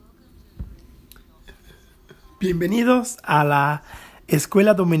Bienvenidos a la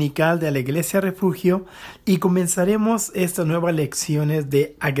Escuela Dominical de la Iglesia Refugio y comenzaremos estas nuevas lecciones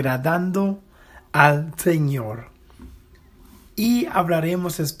de Agradando al Señor. Y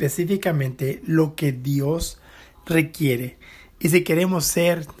hablaremos específicamente lo que Dios requiere. Y si queremos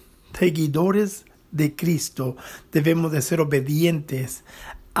ser seguidores de Cristo, debemos de ser obedientes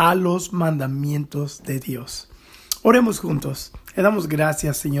a los mandamientos de Dios. Oremos juntos. Le damos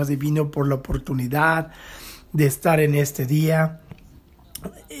gracias, Señor Divino, por la oportunidad de estar en este día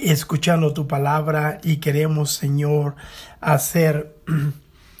escuchando tu palabra, y queremos, Señor, hacer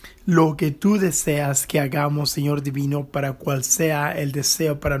lo que tú deseas que hagamos, Señor Divino, para cual sea el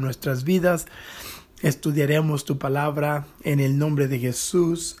deseo para nuestras vidas. Estudiaremos tu palabra en el nombre de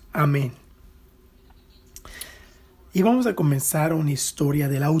Jesús. Amén. Y vamos a comenzar una historia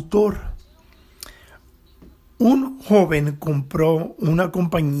del autor. Un joven compró una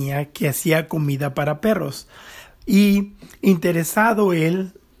compañía que hacía comida para perros y, interesado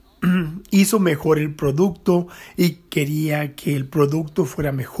él, hizo mejor el producto y quería que el producto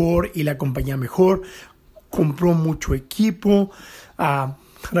fuera mejor y la compañía mejor. Compró mucho equipo,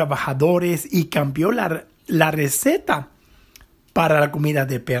 trabajadores, y cambió la receta para la comida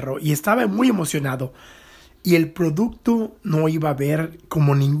de perro, y estaba muy emocionado. Y el producto no iba a ver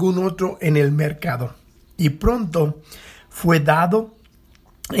como ningún otro en el mercado. Y pronto fue dado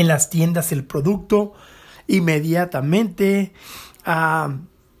en las tiendas el producto. Inmediatamente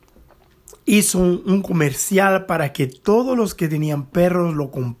hizo un comercial para que todos los que tenían perros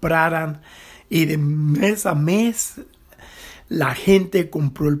lo compraran. Y de mes a mes la gente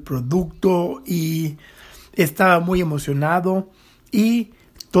compró el producto y estaba muy emocionado. Y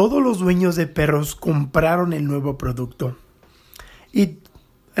todos los dueños de perros compraron el nuevo producto. Y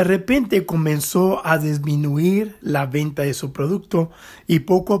de repente comenzó a disminuir la venta de su producto y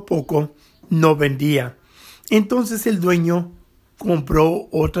poco a poco no vendía. Entonces el dueño compró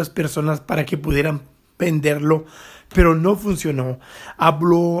otras personas para que pudieran venderlo, pero no funcionó.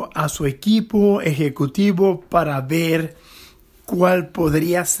 Habló a su equipo ejecutivo para ver cuál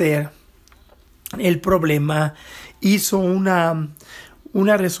podría ser el problema. Hizo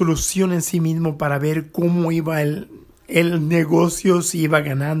una resolución en sí mismo para ver cómo iba el negocio, si iba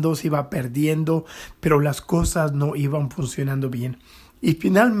ganando, si iba perdiendo, pero las cosas no iban funcionando bien. Y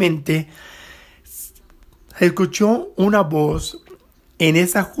finalmente escuchó una voz en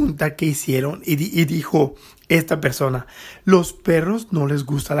esa junta que hicieron y dijo esta persona: los perros no les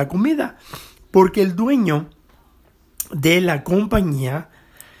gusta la comida, porque el dueño de la compañía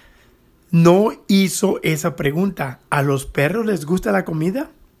no hizo esa pregunta. ¿A los perros les gusta la comida?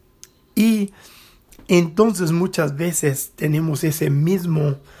 Y entonces muchas veces tenemos esa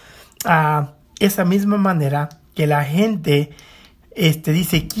misma manera que la gente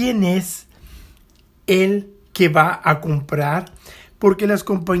dice quién es el que va a comprar, porque las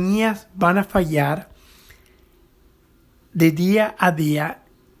compañías van a fallar de día a día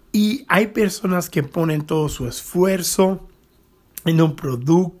y hay personas que ponen todo su esfuerzo en un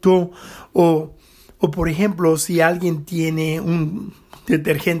producto, o por ejemplo, si alguien tiene un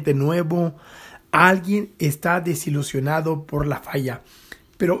detergente nuevo, alguien está desilusionado por la falla,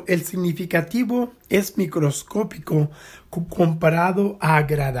 pero el significativo es microscópico comparado a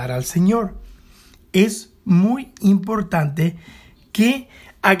agradar al Señor. Es muy importante que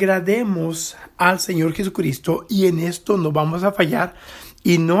agrademos al Señor Jesucristo, y en esto no vamos a fallar,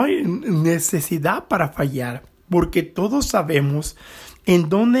 y no hay necesidad para fallar, porque todos sabemos en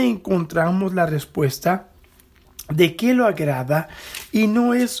dónde encontramos la respuesta de qué lo agrada, y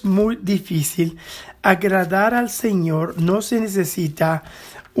no es muy difícil. Agradar al Señor no se necesita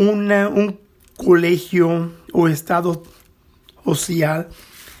un colegio o estado social,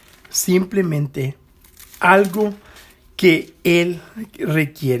 simplemente algo que Él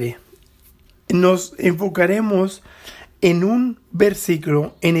requiere. Nos enfocaremos en un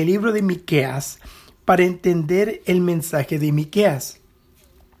versículo en el libro de Miqueas para entender el mensaje de Miqueas.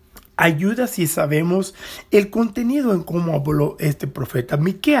 Ayuda si sabemos el contenido en cómo habló este profeta.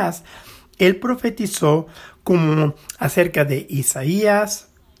 Miqueas, él profetizó como acerca de Isaías,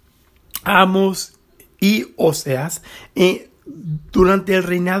 Amos y Oseas durante el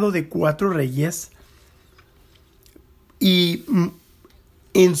reinado de 4 reyes, y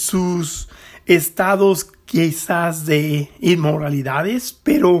en sus estados quizás de inmoralidades,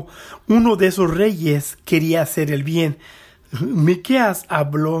 pero uno de esos reyes quería hacer el bien. Miqueas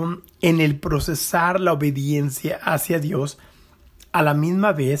habló en el procesar la obediencia hacia Dios. A la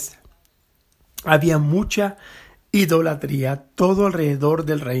misma vez había mucha idolatría todo alrededor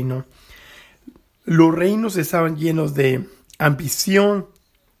del reino. Los reinos estaban llenos de ambición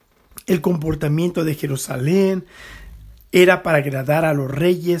El comportamiento de Jerusalén era para agradar a los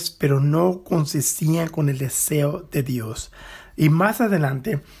reyes, pero no consistía con el deseo de Dios. Y más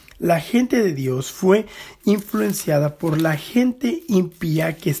adelante, la gente de Dios fue influenciada por la gente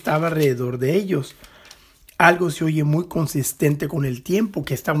impía que estaba alrededor de ellos. Algo se oye muy consistente con el tiempo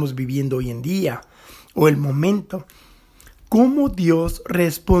que estamos viviendo hoy en día, o el momento. ¿Cómo Dios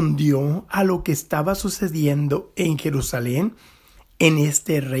respondió a lo que estaba sucediendo en Jerusalén, en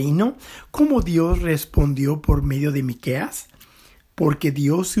este reino? ¿Cómo Dios respondió por medio de Miqueas? Porque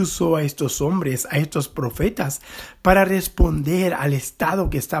Dios usó a estos hombres, a estos profetas, para responder al estado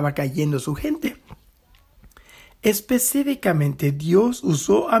que estaba cayendo su gente. Específicamente, Dios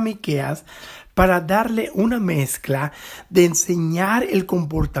usó a Miqueas para darle una mezcla de enseñar el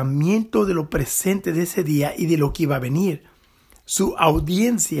comportamiento de lo presente de ese día y de lo que iba a venir. Su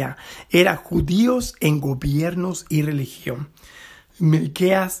audiencia era judíos en gobiernos y religión.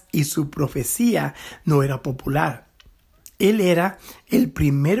 Miqueas y su profecía no era popular. Él era el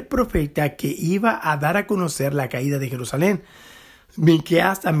primer profeta que iba a dar a conocer la caída de Jerusalén.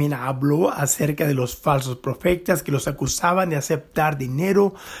 Miqueas también habló acerca de los falsos profetas que los acusaban de aceptar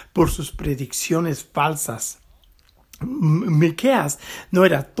dinero por sus predicciones falsas. Miqueas no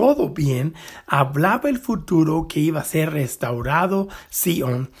era todo bien, hablaba el futuro que iba a ser restaurado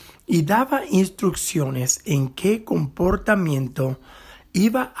Sion y daba instrucciones en qué comportamiento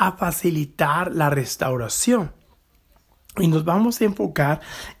iba a facilitar la restauración. Y nos vamos a enfocar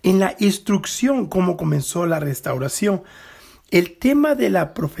en la instrucción, cómo comenzó la restauración. El tema de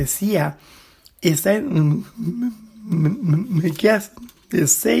la profecía está en Miqueas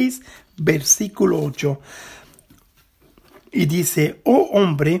 6, versículo 8. Y dice: oh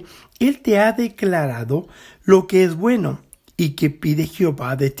hombre, él te ha declarado lo que es bueno y que pide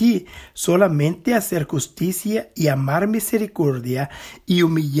Jehová de ti, solamente hacer justicia y amar misericordia y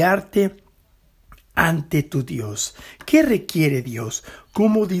humillarte ante tu Dios. ¿Qué requiere Dios?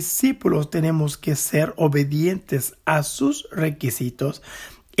 Como discípulos tenemos que ser obedientes a sus requisitos.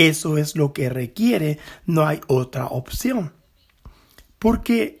 Eso es lo que requiere, no hay otra opción.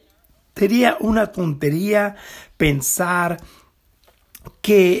 Porque sería una tontería pensar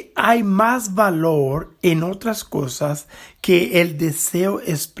que hay más valor en otras cosas que el deseo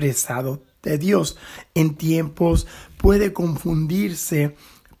expresado de Dios. En tiempos puede confundirse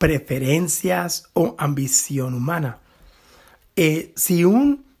preferencias o ambición humana. Si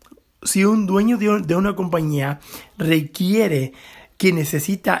un dueño de una compañía requiere que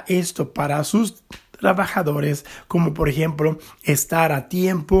necesita esto para sus trabajadores, como por ejemplo estar a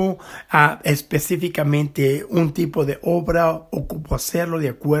tiempo, específicamente un tipo de obra, ocupo hacerlo de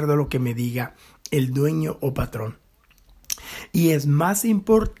acuerdo a lo que me diga el dueño o patrón. Y es más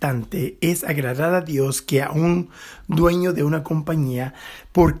importante, es agradar a Dios que a un dueño de una compañía,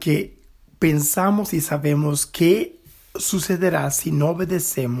 porque pensamos y sabemos qué sucederá si no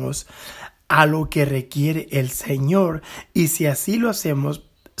obedecemos a lo que requiere el Señor, y si así lo hacemos,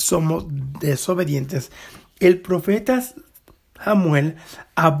 somos desobedientes. El profeta Samuel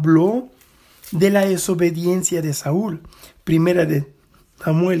habló de la desobediencia de Saúl. Primera de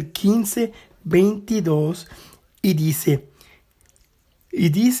Samuel 15, 22, y dice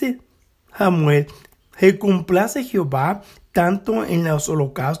Samuel: se complace Jehová tanto en los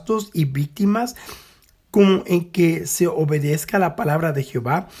holocaustos y víctimas como en que se obedezca la palabra de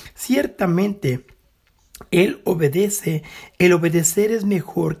Jehová. Ciertamente el obedecer es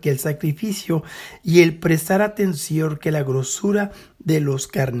mejor que el sacrificio, y el prestar atención que la grosura de los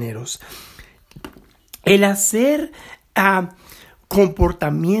carneros. El hacer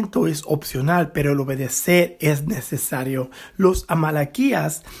comportamiento es opcional, pero el obedecer es necesario. Los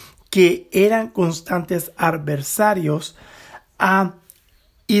amalequíes, que eran constantes adversarios a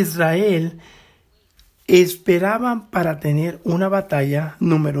Israel, esperaban para tener una batalla.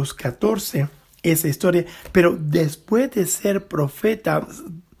 Números 14, esa historia. Pero después de ser profeta,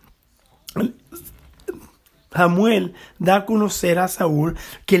 Samuel da a conocer a Saúl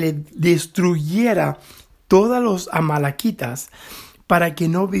que le destruyera todos los amalequitas para que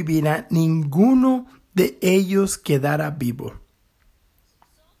no viviera ninguno de ellos quedara vivo.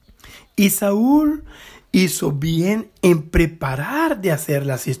 Y Saúl hizo bien en preparar de hacer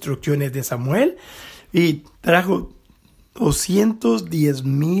las instrucciones de Samuel y trajo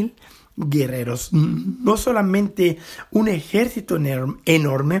 210,000 guerreros. No solamente un ejército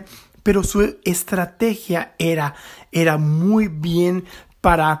enorme, pero su estrategia era muy bien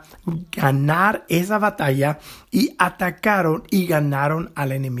para ganar esa batalla, y atacaron y ganaron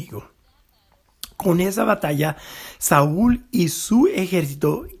al enemigo. Con esa batalla, Saúl y su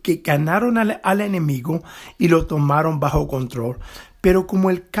ejército que ganaron al enemigo y lo tomaron bajo control. Pero como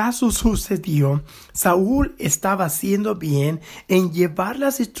el caso sucedió, Saúl estaba haciendo bien en llevar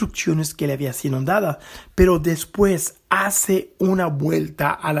las instrucciones que le habían sido dadas, pero después hace una vuelta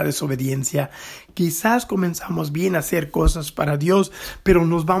a la desobediencia. Quizás comenzamos bien a hacer cosas para Dios, pero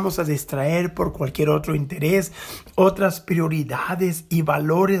nos vamos a distraer por cualquier otro interés. Otras prioridades y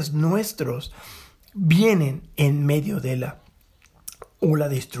valores nuestros vienen en medio de la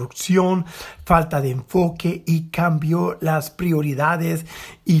destrucción, falta de enfoque y cambió las prioridades,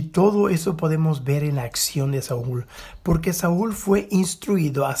 y todo eso podemos ver en la acción de Saúl, porque Saúl fue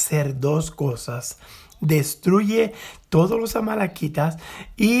instruido a hacer dos cosas: destruye todos los amalequitas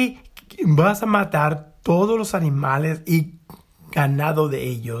y vas a matar todos los animales y ganado de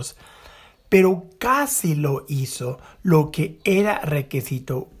ellos. Pero casi lo hizo, lo que era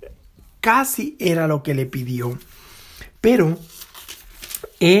requisito, casi era lo que le pidió. Pero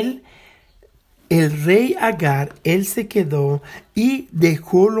el rey Agar, él se quedó y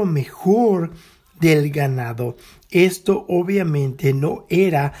dejó lo mejor del ganado. Esto obviamente no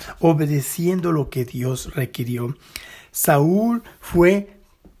era obedeciendo lo que Dios requirió. Saúl fue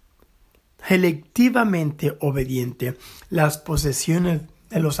selectivamente obediente. Las posesiones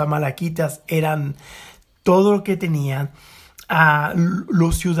de los amalequitas eran todo lo que tenían.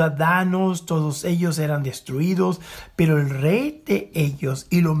 Los ciudadanos, todos ellos eran destruidos, pero el rey de ellos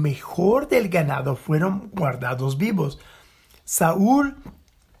y lo mejor del ganado fueron guardados vivos. Saúl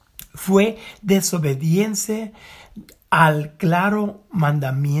fue desobediente al claro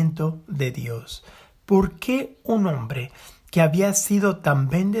mandamiento de Dios. ¿Por qué un hombre que había sido tan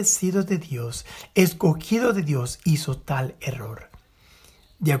bendecido de Dios, escogido de Dios, hizo tal error?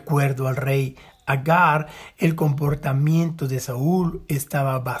 De acuerdo al rey Agar, el comportamiento de Saúl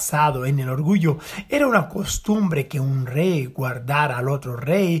estaba basado en el orgullo. Era una costumbre que un rey guardara al otro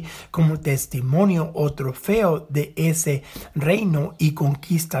rey como testimonio o trofeo de ese reino y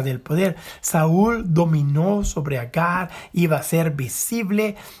conquista del poder. Saúl dominó sobre Agar, iba a ser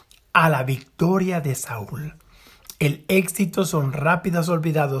visible a la victoria de Saúl. El éxito son rápidos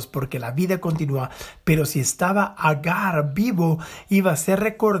olvidados porque la vida continúa, pero si estaba Agar vivo, iba a ser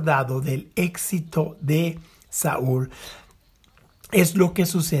recordado del éxito de Saúl. Es lo que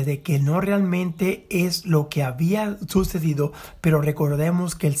sucede, que no realmente es lo que había sucedido, pero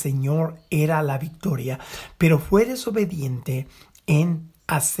recordemos que el Señor era la victoria, pero fue desobediente en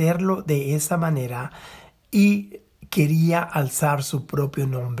hacerlo de esa manera y quería alzar su propio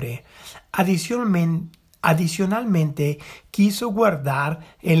nombre. Adicionalmente, quiso guardar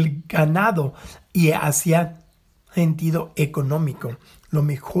el ganado y hacía sentido económico. Lo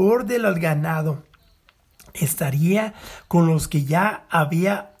mejor del ganado estaría con los que ya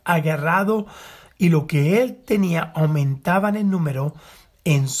había agarrado, y lo que él tenía aumentaban en número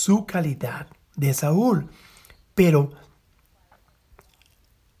en su calidad de Saúl. Pero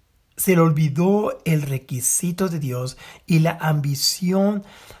se le olvidó el requisito de Dios y la ambición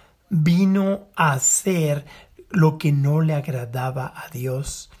vino a hacer lo que no le agradaba a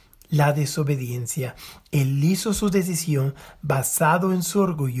Dios, la desobediencia. Él hizo su decisión basado en su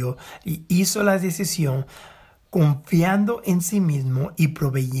orgullo y hizo la decisión confiando en sí mismo y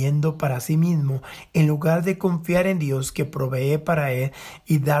proveyendo para sí mismo, en lugar de confiar en Dios que provee para él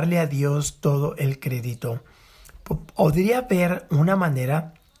y darle a Dios todo el crédito. Podría haber una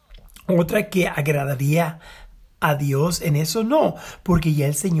manera, otra que agradaría a Dios en eso. No, porque ya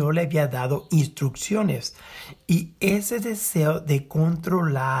el Señor le había dado instrucciones, y ese deseo de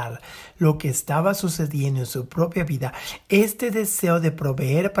controlar lo que estaba sucediendo en su propia vida, este deseo de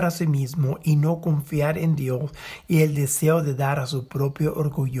proveer para sí mismo y no confiar en Dios, y el deseo de dar a su propio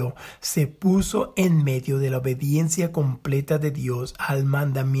orgullo, se puso en medio de la obediencia completa de Dios al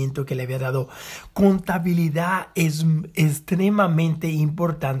mandamiento que le había dado. Contabilidad es extremadamente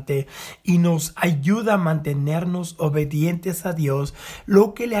importante y nos ayuda a mantenernos obedientes a Dios,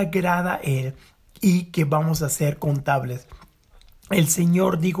 lo que le agrada a Él, y que vamos a ser contables. El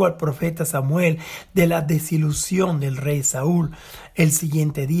Señor dijo al profeta Samuel de la desilusión del rey Saúl. El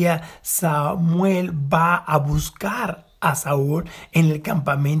siguiente día Samuel va a buscar a Saúl en el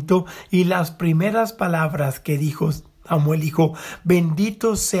campamento, y las primeras palabras que dijo Samuel dijo: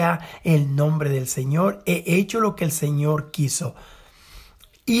 bendito sea el nombre del Señor, he hecho lo que el Señor quiso.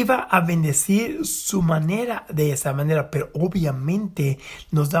 Iba a bendecir su manera de esa manera, pero obviamente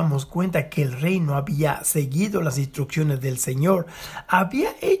nos damos cuenta que el rey no había seguido las instrucciones del Señor.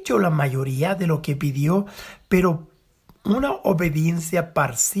 Había hecho la mayoría de lo que pidió, pero una obediencia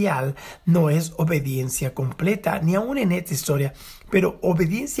parcial no es obediencia completa, ni aún en esta historia, pero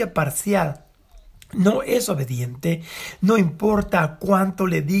obediencia parcial no es obediente, no importa cuánto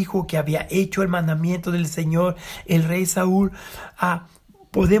le dijo que había hecho el mandamiento del Señor, el rey Saúl,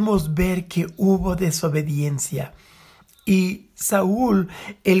 podemos ver que hubo desobediencia. Y Saúl,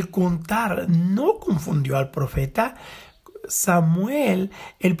 el contar, no confundió al profeta. Samuel,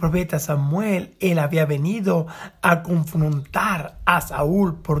 el profeta Samuel, él había venido a confrontar a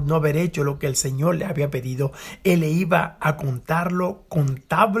Saúl por no haber hecho lo que el Señor le había pedido. Él le iba a contarlo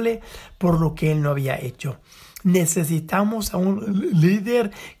contable por lo que él no había hecho. Necesitamos a un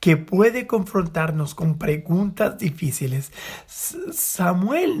líder que puede confrontarnos con preguntas difíciles.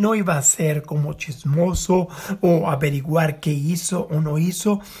 Samuel no iba a ser como chismoso o averiguar qué hizo o no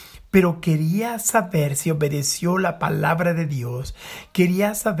hizo, pero quería saber si obedeció la palabra de Dios.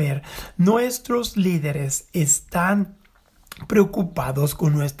 Quería saber, nuestros líderes están preocupados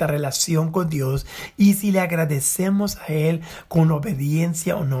con nuestra relación con Dios y si le agradecemos a Él con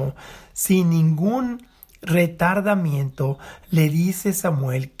obediencia o no. Sin ningún retardamiento, le dice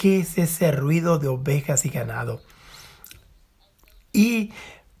Samuel qué es ese ruido de ovejas y ganado. Y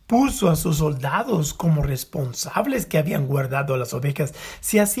puso a sus soldados como responsables que habían guardado las ovejas.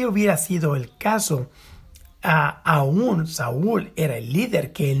 Si así hubiera sido el caso, aún Saúl era el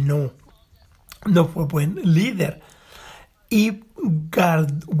líder, que él no fue buen líder. Y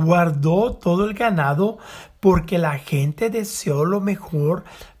guardó todo el ganado porque la gente deseó lo mejor,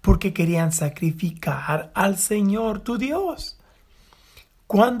 porque querían sacrificar al Señor tu Dios.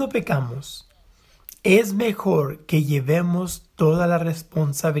 Cuando pecamos, es mejor que llevemos toda la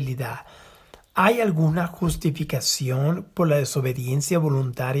responsabilidad. ¿Hay alguna justificación por la desobediencia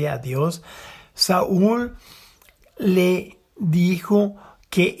voluntaria a Dios? Saúl le dijo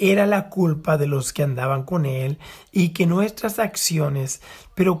que era la culpa de los que andaban con él y que nuestras acciones,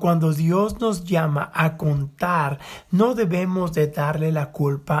 pero cuando Dios nos llama a contar, no debemos de darle la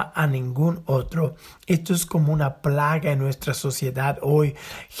culpa a ningún otro. Esto es como una plaga en nuestra sociedad hoy.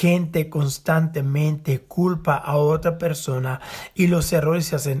 Gente constantemente culpa a otra persona y los errores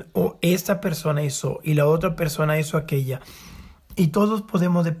se hacen, esta persona hizo y la otra persona hizo aquella. Y todos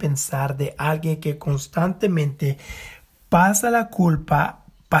podemos de pensar de alguien que constantemente pasa la culpa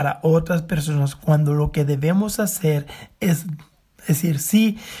para otras personas, cuando lo que debemos hacer es decir,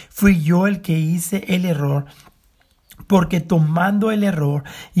 sí, fui yo el que hice el error, porque tomando el error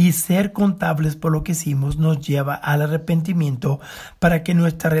y ser contables por lo que hicimos nos lleva al arrepentimiento para que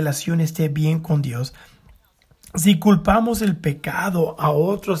nuestra relación esté bien con Dios. Si culpamos el pecado a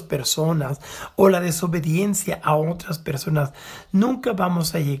otras personas o la desobediencia a otras personas, nunca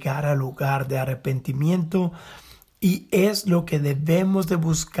vamos a llegar al lugar de arrepentimiento. Y es lo que debemos de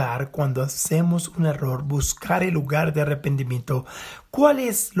buscar cuando hacemos un error, buscar el lugar de arrepentimiento. ¿Cuál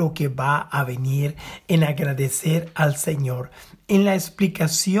es lo que va a venir en agradecer al Señor? En la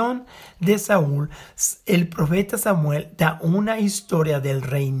explicación de Saúl, el profeta Samuel da una historia del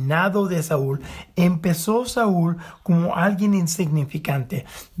reinado de Saúl. Empezó Saúl como alguien insignificante.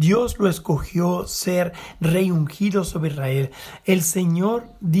 Dios lo escogió ser rey ungido sobre Israel. El Señor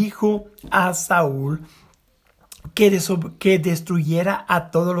dijo a Saúl que destruyera a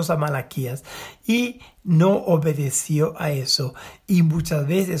todos los amalequíes y no obedeció a eso. Y muchas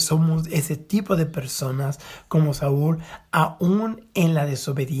veces somos ese tipo de personas como Saúl, aún en la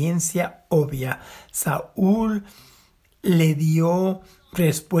desobediencia obvia. Saúl le dio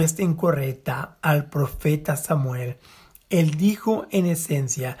respuesta incorrecta al profeta Samuel. Él dijo en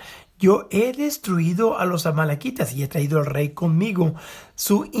esencia: yo he destruido a los amalequitas y he traído al rey conmigo.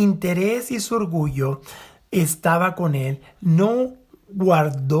 Su interés y su orgullo estaba con él. No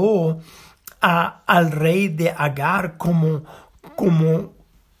guardó al rey de Agar como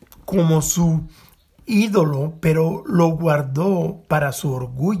su ídolo, pero lo guardó para su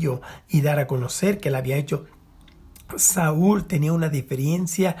orgullo y dar a conocer que le había hecho. Saúl tenía una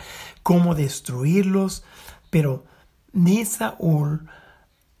diferencia cómo destruirlos, pero ni Saúl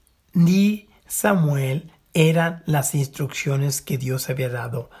ni Samuel eran las instrucciones que Dios había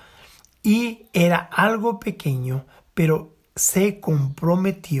dado. Y era algo pequeño, pero se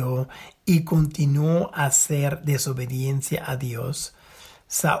comprometió y continuó a hacer desobediencia a Dios.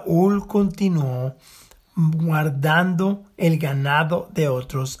 Saúl continuó guardando el ganado de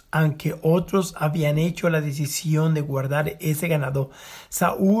otros, aunque otros habían hecho la decisión de guardar ese ganado.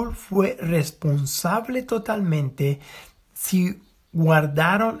 Saúl fue responsable totalmente. Si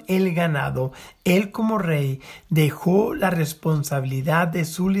guardaron el ganado, él como rey dejó la responsabilidad de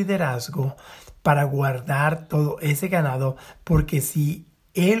su liderazgo para guardar todo ese ganado, porque si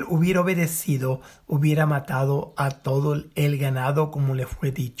él hubiera obedecido, hubiera matado a todo el ganado como le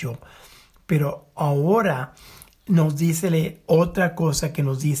fue dicho. Pero ahora nos dice otra cosa que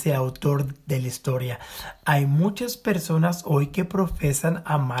nos dice el autor de la historia. Hay muchas personas hoy que profesan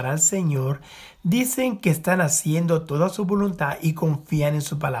amar al Señor, dicen que están haciendo toda su voluntad y confían en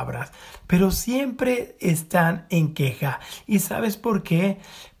sus palabras, pero siempre están en queja. ¿Y sabes por qué?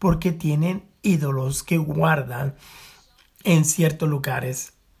 Porque tienen ídolos que guardan en ciertos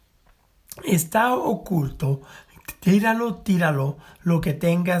lugares. Está oculto. Tíralo, lo que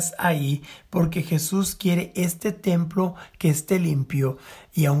tengas ahí, porque Jesús quiere este templo que esté limpio,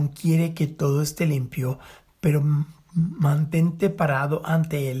 y aún quiere que todo esté limpio, pero mantente parado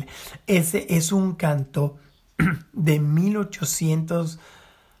ante Él. Ese es un canto de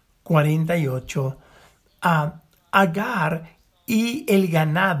 1848. Agar y el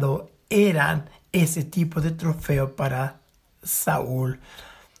ganado eran ese tipo de trofeo para Saúl.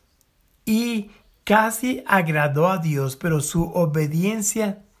 Y casi agradó a Dios, pero su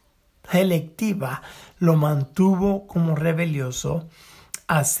obediencia selectiva lo mantuvo como rebelioso,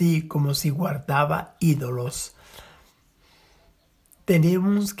 así como si guardaba ídolos.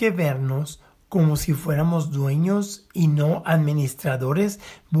 Tenemos que vernos como si fuéramos dueños y no administradores.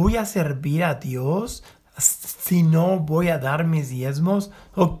 ¿Voy a servir a Dios si no voy a dar mis diezmos?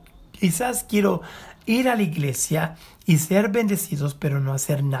 O quizás quiero ir a la iglesia y ser bendecidos, pero no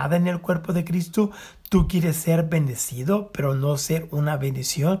hacer nada en el cuerpo de Cristo. Tú quieres ser bendecido, pero no ser una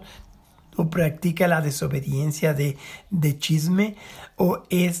bendición. ¿O practica la desobediencia de chisme? ¿O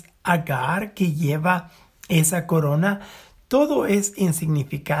es Agar que lleva esa corona? Todo es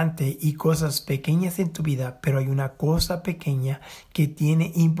insignificante y cosas pequeñas en tu vida, pero hay una cosa pequeña que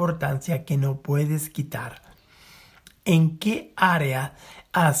tiene importancia que no puedes quitar. ¿En qué área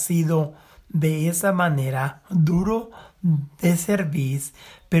has sido de esa manera duro de servir?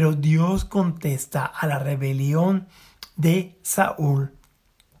 Pero Dios contesta a la rebelión de Saúl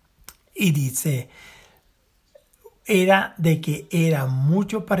y dice, era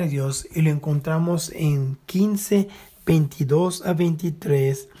mucho para Dios, y lo encontramos en 15, 22 a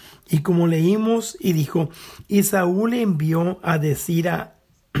 23, y como leímos, y dijo, y Saúl le envió a decir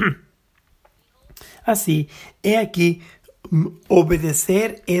así, he aquí,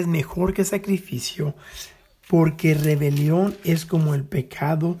 obedecer es mejor que sacrificio, porque rebelión es como el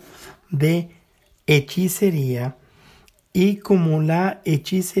pecado de hechicería, y como la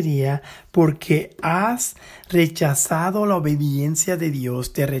hechicería, porque has rechazado la obediencia de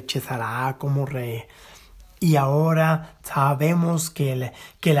Dios, te rechazará como rey. Y ahora sabemos que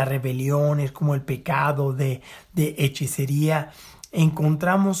la rebelión es como el pecado de hechicería.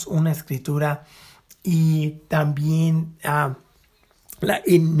 Encontramos una escritura, y también la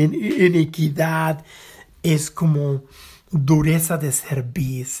iniquidad es como dureza de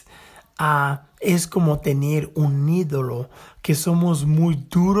cerviz. Es como tener un ídolo, que somos muy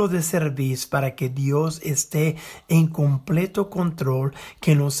duros de servir para que Dios esté en completo control,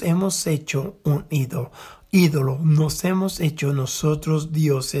 que nos hemos hecho un ídolo, nos hemos hecho nosotros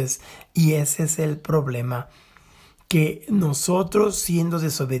dioses, y ese es el problema. Que nosotros, siendo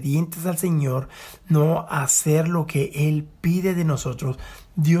desobedientes al Señor, no hacer lo que Él pide de nosotros.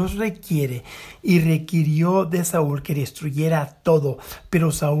 Dios requiere y requirió de Saúl que destruyera todo,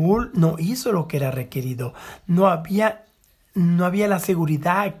 pero Saúl no hizo lo que era requerido. No había la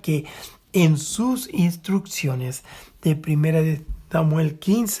seguridad que en sus instrucciones de 1 de Samuel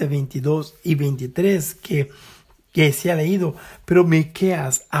 15, 22 y 23 que se ha leído, pero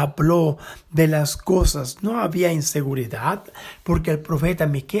Miqueas habló de las cosas. No había inseguridad, porque el profeta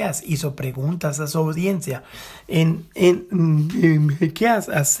Miqueas hizo preguntas a su audiencia. En Miqueas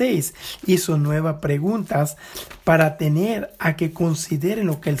 6 hizo nuevas preguntas para tener a que consideren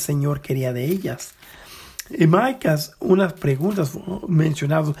lo que el Señor quería de ellas. En Miqueas, unas preguntas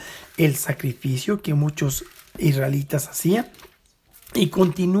mencionadas, el sacrificio que muchos israelitas hacían, y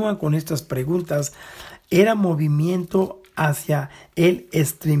continúan con estas preguntas. Era movimiento hacia el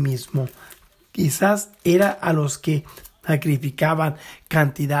extremismo. Quizás era a los que sacrificaban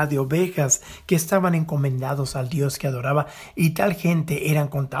cantidad de ovejas que estaban encomendados al Dios que adoraba, y tal gente eran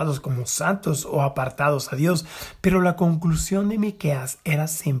contados como santos o apartados a Dios. Pero la conclusión de Miqueas era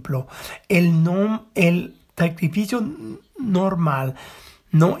simple. El sacrificio normal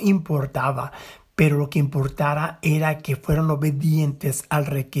no importaba, pero lo que importara era que fueran obedientes al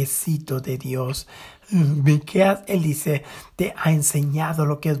requisito de Dios. Miqueas, él dice, te ha enseñado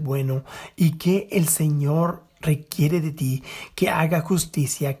lo que es bueno, y que el Señor requiere de ti, que haga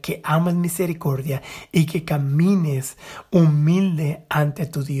justicia, que ames misericordia y que camines humilde ante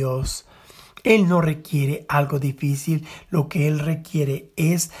tu Dios. Él no requiere algo difícil, lo que Él requiere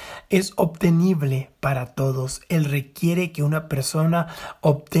es obtenible para todos. Él requiere que una persona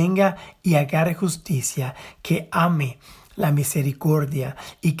obtenga y agarre justicia, que ame la misericordia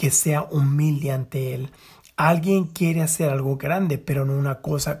y que sea humilde ante Él. Alguien quiere hacer algo grande, pero no una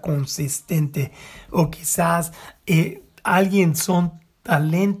cosa consistente. O quizás alguien son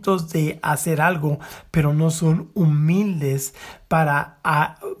talentos de hacer algo, pero no son humildes para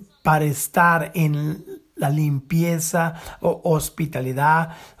estar en la limpieza o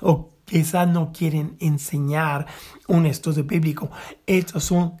hospitalidad, o quizás no quieren enseñar un estudio bíblico. Estos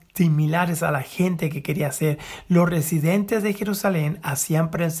son similares a la gente que quería hacer. Los residentes de Jerusalén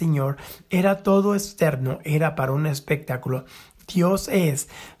hacían para el Señor. Era todo externo, era para un espectáculo. Dios es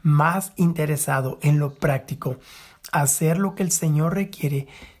más interesado en lo práctico. Hacer lo que el Señor requiere.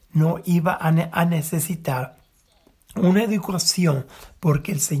 No iba a necesitar una educación,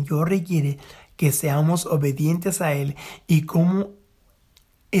 porque el Señor requiere que seamos obedientes a Él y cómo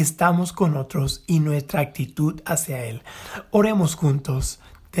estamos con otros y nuestra actitud hacia Él. Oremos juntos.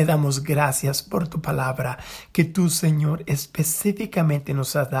 Te damos gracias por tu palabra, que tú, Señor, específicamente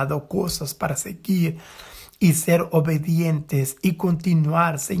nos has dado cosas para seguir y ser obedientes y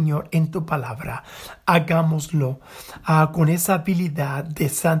continuar, Señor, en tu palabra. Hagámoslo con esa habilidad de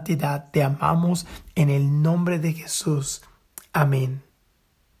santidad. Te amamos en el nombre de Jesús. Amén.